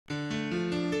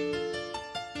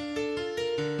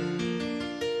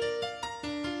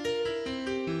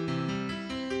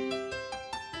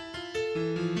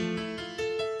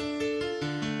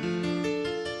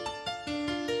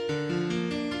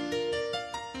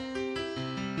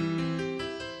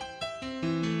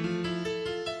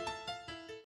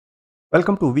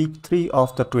Welcome to week 3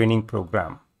 of the training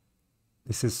program.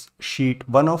 This is sheet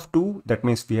 1 of 2. That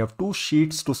means we have 2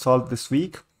 sheets to solve this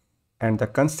week. And the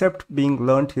concept being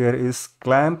learned here is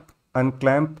clamp,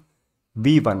 unclamp,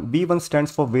 V1. V1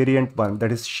 stands for variant 1,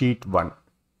 that is sheet 1.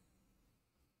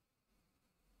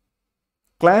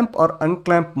 Clamp or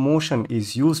unclamp motion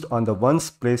is used on the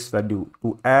ones place value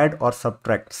to add or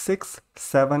subtract 6,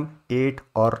 7, 8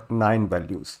 or 9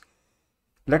 values.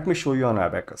 Let me show you on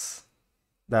Abacus.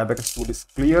 The Abacus tool is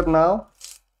clear now.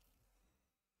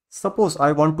 Suppose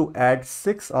I want to add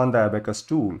 6 on the Abacus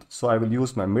tool, so I will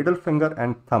use my middle finger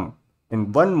and thumb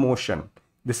in one motion.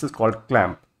 This is called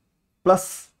clamp,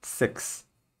 plus 6.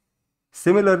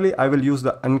 Similarly, I will use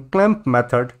the unclamp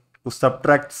method to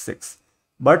subtract 6,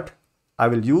 but I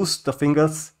will use the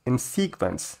fingers in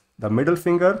sequence, the middle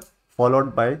finger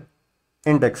followed by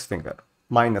index finger,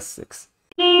 minus 6.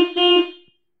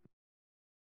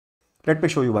 Let me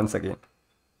show you once again.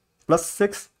 Plus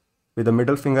 6 with the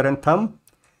middle finger and thumb,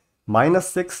 minus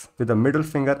 6 with the middle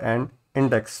finger and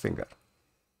index finger,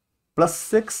 plus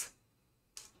 6,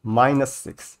 minus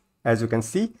 6. As you can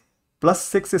see, plus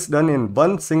 6 is done in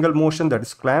one single motion, that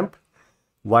is clamp,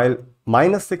 while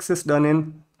minus 6 is done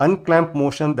in unclamp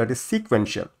motion, that is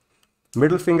sequential,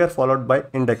 middle finger followed by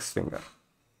index finger,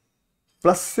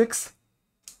 plus 6,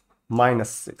 minus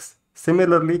 6.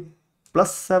 Similarly,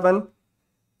 plus 7,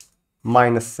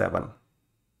 minus 7.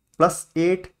 Plus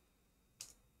 8,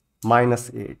 minus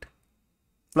 8,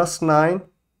 plus 9,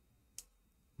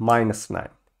 minus 9.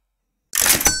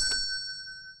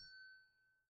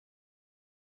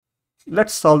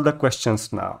 Let's solve the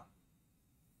questions now.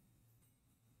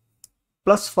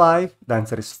 Plus 5, the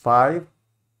answer is 5.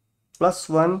 Plus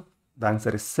 1, the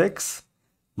answer is 6.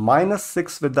 Minus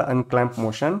 6 with the unclamp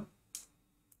motion,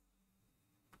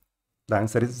 the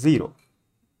answer is 0.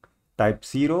 Type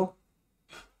 0.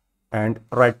 And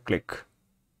right click.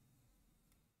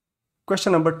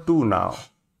 Question number 2 now.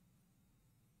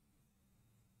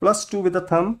 Plus 2 with the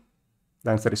thumb,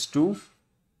 the answer is 2.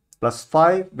 Plus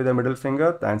 5 with the middle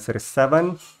finger, the answer is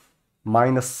 7.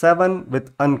 Minus 7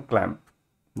 with unclamp,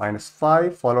 minus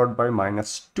 5 followed by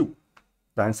minus 2.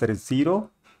 The answer is 0.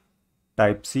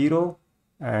 Type 0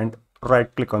 and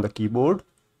right click on the keyboard.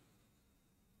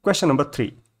 Question number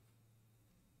 3.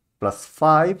 Plus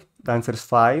 5, the answer is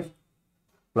 5.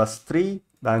 Plus 3,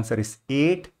 the answer is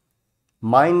 8,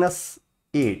 minus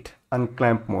 8,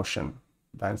 unclamp motion,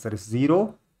 the answer is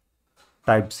 0,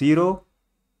 type 0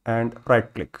 and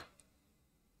right click.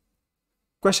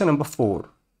 Question number 4.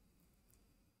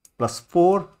 Plus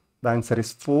 4, the answer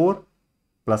is 4,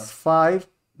 plus 5,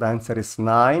 the answer is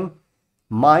 9,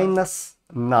 minus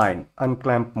 9,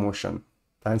 unclamp motion,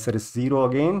 the answer is 0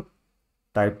 again,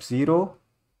 type 0.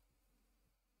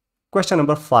 Question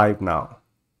number 5 now.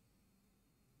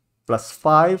 Plus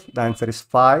 5, the answer is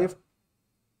 5.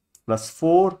 Plus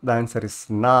 4, the answer is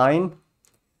 9.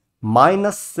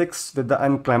 Minus 6 with the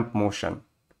unclamp motion.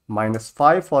 Minus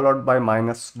 5 followed by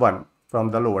minus 1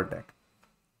 from the lower deck.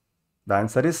 The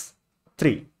answer is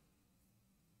 3.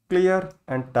 Clear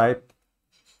and type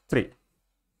 3.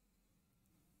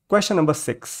 Question number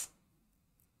 6.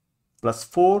 Plus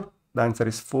 4, the answer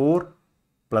is 4.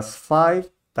 Plus 5,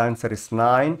 the answer is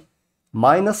 9.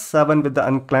 Minus 7 with the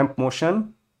unclamp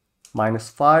motion. Minus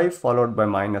 5 followed by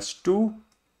minus 2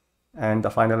 and the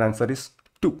final answer is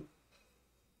 2.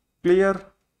 Clear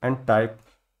and type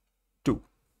 2.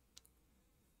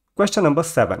 Question number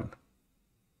 7.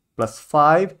 Plus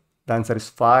 5, the answer is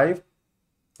 5.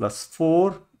 Plus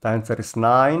 4, the answer is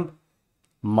 9.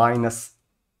 Minus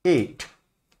 8,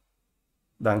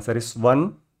 the answer is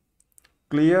 1.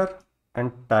 Clear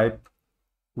and type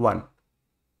 1.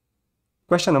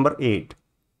 Question number 8.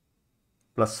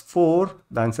 Plus 4,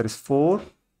 the answer is 4.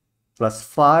 Plus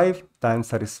 5, the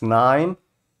answer is 9.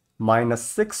 Minus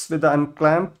 6 with the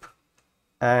unclamp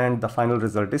and the final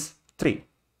result is 3.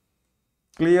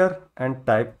 Clear and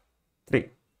type 3.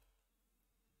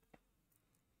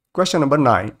 Question number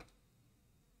 9.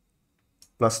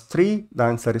 Plus 3, the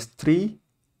answer is 3.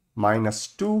 Minus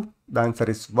 2, the answer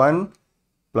is 1.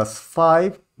 Plus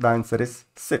 5, the answer is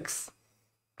 6.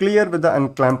 Clear with the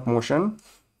unclamp motion.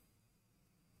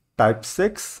 Type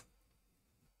 6.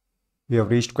 We have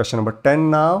reached question number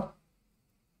 10 now.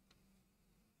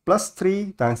 Plus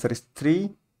 3, the answer is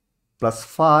 3. Plus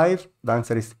 5, the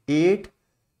answer is 8.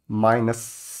 Minus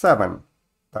 7,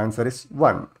 the answer is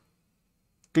 1.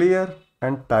 Clear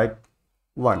and type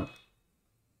 1.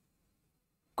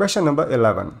 Question number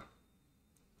 11.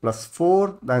 Plus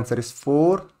 4, the answer is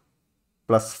 4.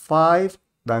 Plus 5,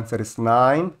 the answer is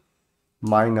 9.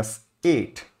 Minus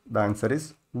 8, the answer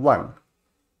is 1.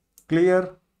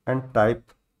 Clear and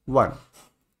type 1.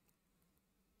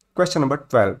 Question number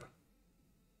 12.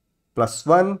 Plus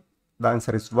 1, the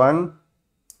answer is 1.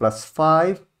 Plus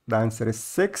 5, the answer is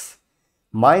 6.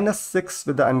 Minus 6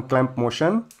 with the unclamped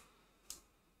motion,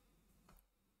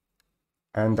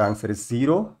 and the answer is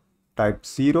 0. Type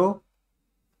 0.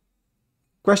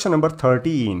 Question number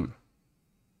 13.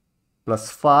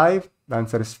 Plus 5, the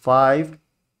answer is 5.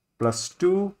 Plus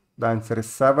 2, the answer is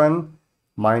 7.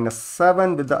 Minus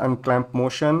 7 with the unclamped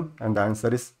motion, and the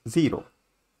answer is 0.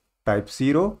 Type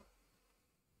 0.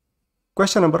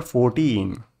 Question number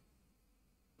 14.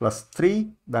 Plus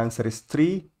 3, the answer is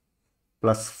 3.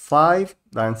 Plus 5,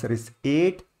 the answer is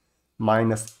 8.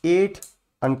 Minus 8,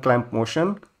 unclamped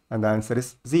motion, and the answer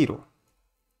is 0.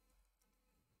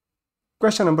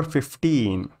 Question number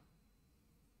 15.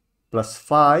 Plus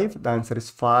 5, the answer is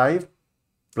 5.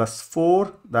 Plus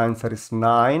 4, the answer is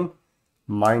 9.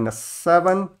 Minus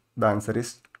 7, the answer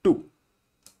is 2.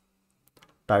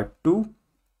 Type 2.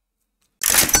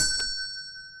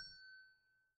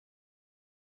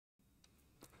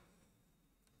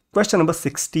 Question number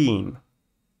 16.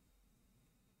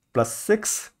 Plus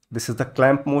 6, this is the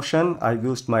clamp motion. I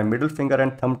used my middle finger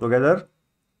and thumb together.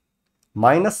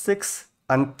 Minus 6,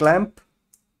 unclamp,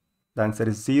 the answer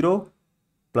is 0.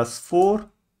 Plus 4,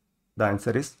 the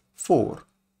answer is 4.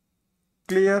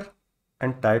 Clear,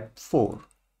 and type 4.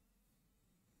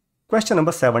 Question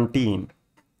number 17.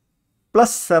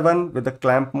 Plus 7 with the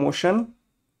clamp motion.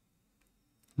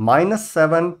 Minus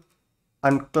 7,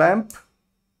 unclamp.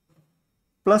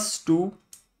 Plus 2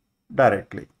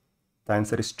 directly. The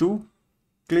answer is 2.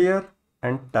 Clear,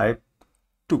 and type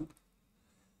 2.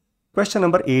 Question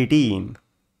number 18.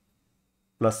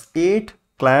 Plus 8,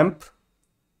 clamp.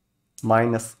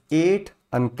 Minus 8,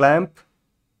 unclamp.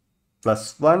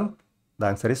 Plus 1, the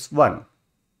answer is 1.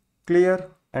 Clear,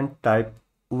 and type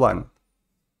 1.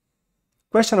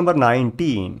 Question number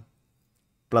 19.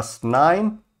 Plus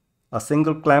 9, a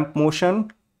single clamp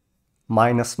motion.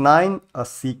 Minus 9, a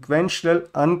sequential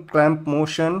unclamp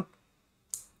motion.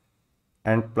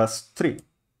 And plus 3.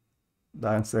 The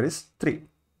answer is 3.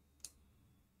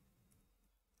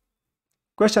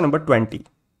 Question number 20.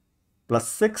 Plus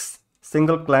 6,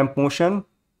 single clamp motion.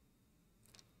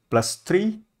 Plus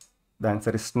 3, the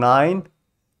answer is 9.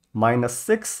 Minus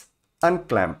 6,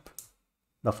 unclamp.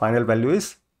 The final value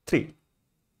is 3.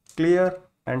 Clear,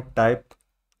 and type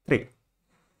 3.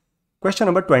 Question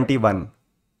number 21.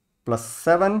 Plus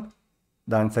 7,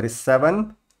 the answer is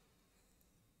 7.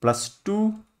 Plus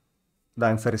 2, the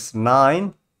answer is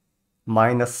 9.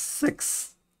 Minus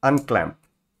 6, unclamp.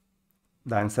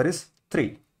 The answer is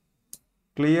 3.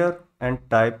 Clear, and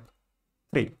type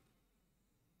 3.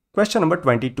 Question number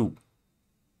 22.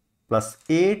 Plus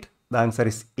 8, the answer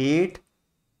is 8.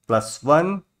 Plus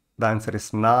 1, the answer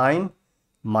is 9.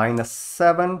 Minus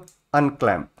 7,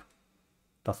 unclamp.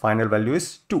 The final value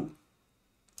is 2.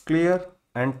 Clear,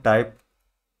 and type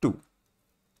 2.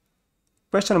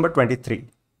 Question number 23.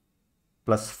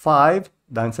 Plus 5,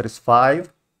 the answer is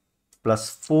 5. Plus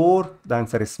 4, the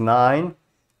answer is 9.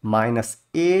 Minus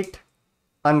 8,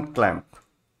 unclamp.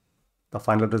 The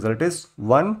final result is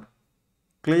 1.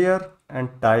 Clear, and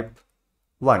type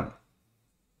 1.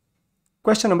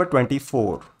 Question number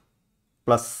 24.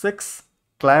 Plus 6,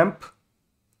 clamp.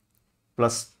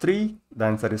 Plus 3, the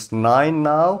answer is 9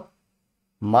 now.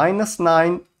 Minus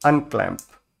 9, unclamp.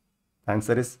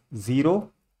 Answer is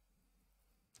 0.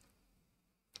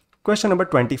 Question number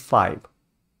 25.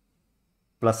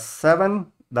 Plus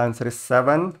 7, the answer is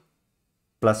 7.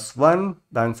 Plus 1,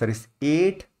 the answer is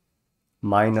 8.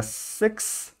 Minus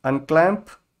 6, unclamp.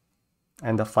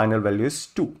 And the final value is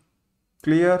 2.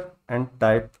 Clear, and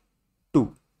type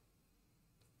 2.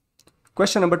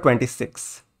 Question number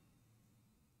 26.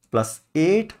 Plus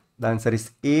 8, the answer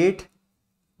is 8.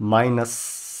 Minus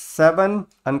 7,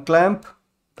 unclamp.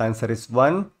 The answer is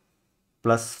 1.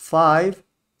 Plus 5,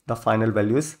 the final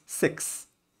value is 6.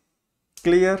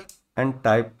 Clear, and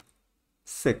type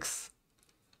 6.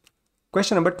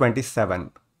 Question number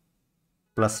 27.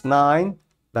 Plus 9,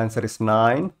 the answer is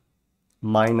 9.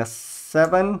 Minus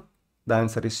 7, the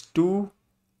answer is 2.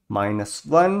 Minus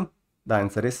 1, the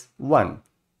answer is 1.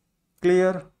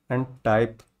 Clear, and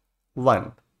type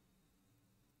 1.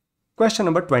 Question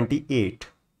number 28.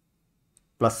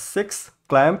 Plus 6,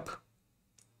 clamp.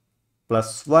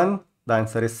 Plus 1, the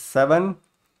answer is 7.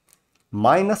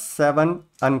 Minus 7,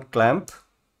 unclamp.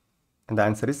 And the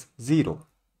answer is 0.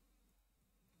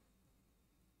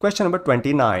 Question number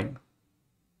 29.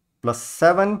 Plus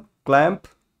 7, clamp.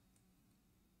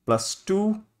 Plus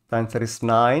 2, the answer is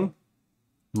 9.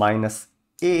 Minus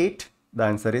 8, the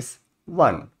answer is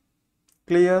 1.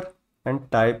 Clear, and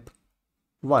type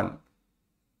 1.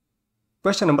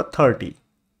 Question number 30.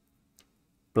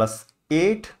 plus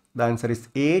 8, the answer is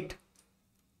 8,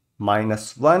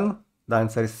 minus 1, the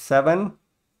answer is 7,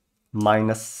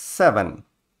 minus 7,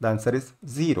 the answer is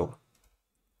 0.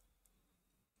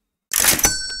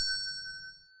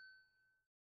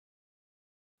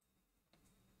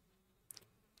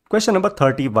 Question number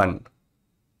 31.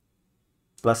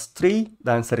 Plus 3,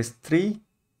 the answer is 3,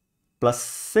 plus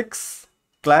 6,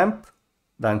 clamp,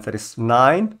 the answer is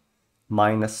 9,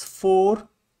 minus 4,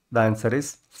 the answer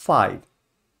is 5.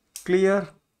 Clear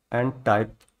and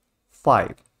type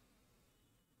 5.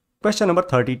 Question number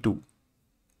 32.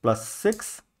 Plus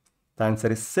 6, the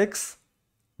answer is 6,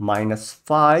 minus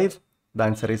 5, the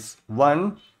answer is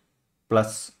 1,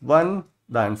 plus 1,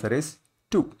 the answer is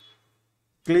 2.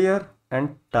 Clear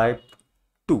and type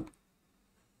 2.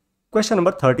 Question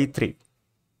number 33.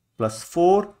 Plus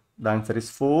 4, the answer is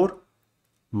 4,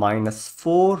 minus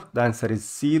 4, the answer is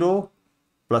 0,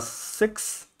 plus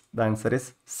 6, the answer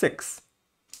is 6.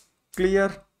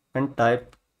 Clear and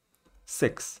type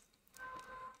 6.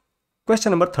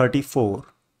 Question number 34.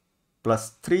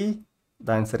 Plus 3,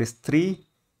 the answer is 3,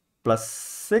 plus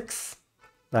 6,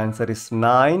 the answer is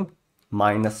 9,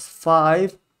 minus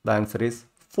 5, the answer is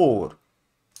 4.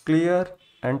 Clear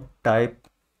and type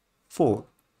 4.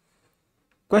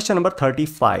 Question number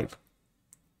 35.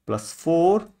 Plus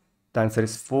 4, the answer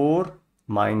is 4,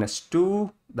 minus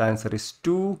 2, the answer is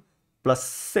 2, plus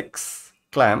 6,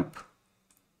 clamp,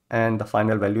 and the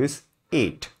final value is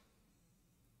 8.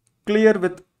 Clear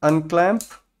with unclamp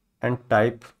and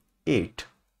type 8.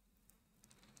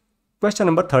 Question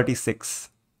number 36.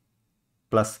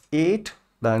 Plus 8,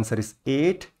 the answer is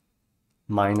 8,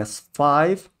 minus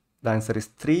 5, the answer is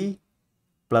 3,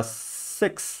 plus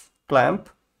 6, clamp,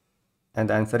 and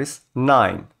the answer is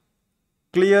 9.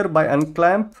 Clear by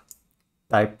unclamp,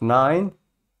 type 9.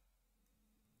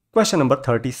 Question number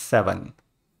 37.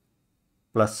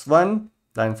 Plus 1,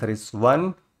 the answer is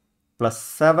 1, plus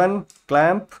 7,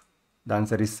 clamp, the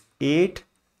answer is 8,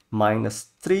 minus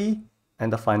 3,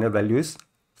 and the final value is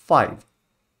 5.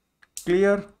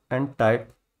 Clear and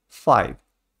type 5.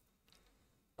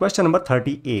 Question number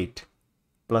 38.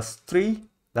 Plus 3,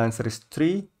 the answer is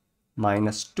 3,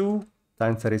 minus 2, the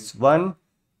answer is 1,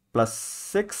 plus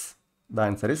 6, the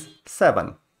answer is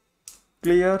 7.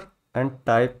 Clear and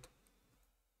type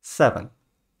 7.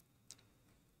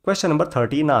 Question number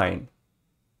 39.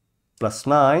 Plus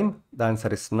 9, the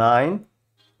answer is 9,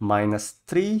 minus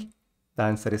 3, the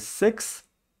answer is 6,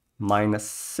 minus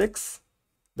 6,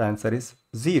 the answer is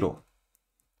 0.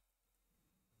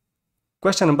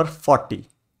 Question number 40.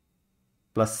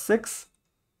 Plus 6,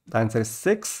 the answer is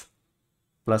 6,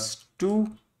 plus 2,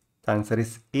 the answer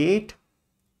is 8,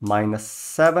 minus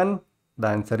 7, the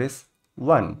answer is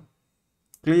 1.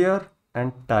 Clear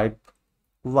and type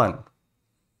 1.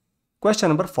 Question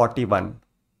number 41.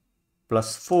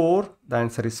 Plus 4, the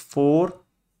answer is 4,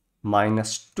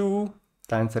 minus 2,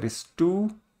 the answer is 2,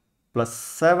 plus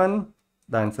 7,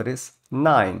 the answer is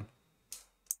 9.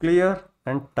 Clear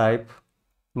and type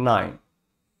 9.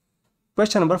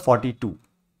 Question number 42.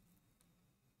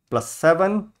 Plus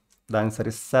 7, the answer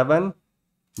is 7,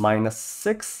 minus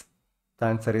 6, the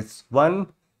answer is 1,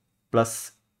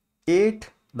 plus 8,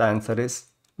 the answer is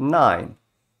 9.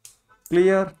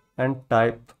 Clear and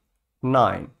type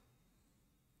 9.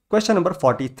 Question number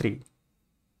 43.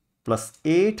 Plus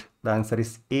 8, the answer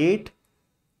is 8,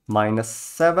 minus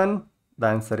 7, the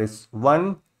answer is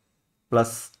 1,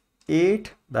 plus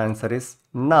 8, the answer is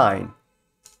 9.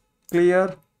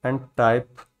 Clear and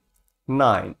type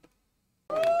 9.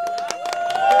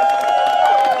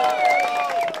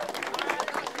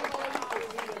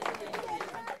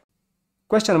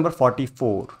 Question number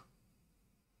 44.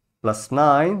 Plus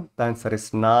 9, the answer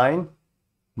is 9,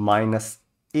 minus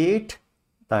 8,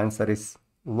 the answer is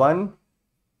 1,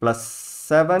 plus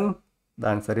 7, the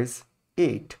answer is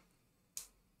 8.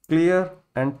 Clear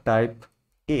and type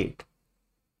 8.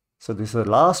 So this is the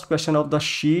last question of the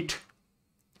sheet.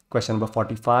 Question number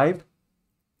 45.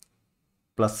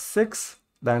 Plus 6,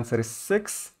 the answer is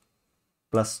 6,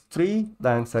 plus 3, the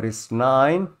answer is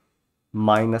 9,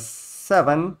 minus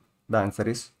 7, the answer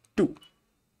is 2.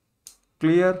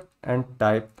 Clear and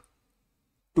type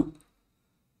 2.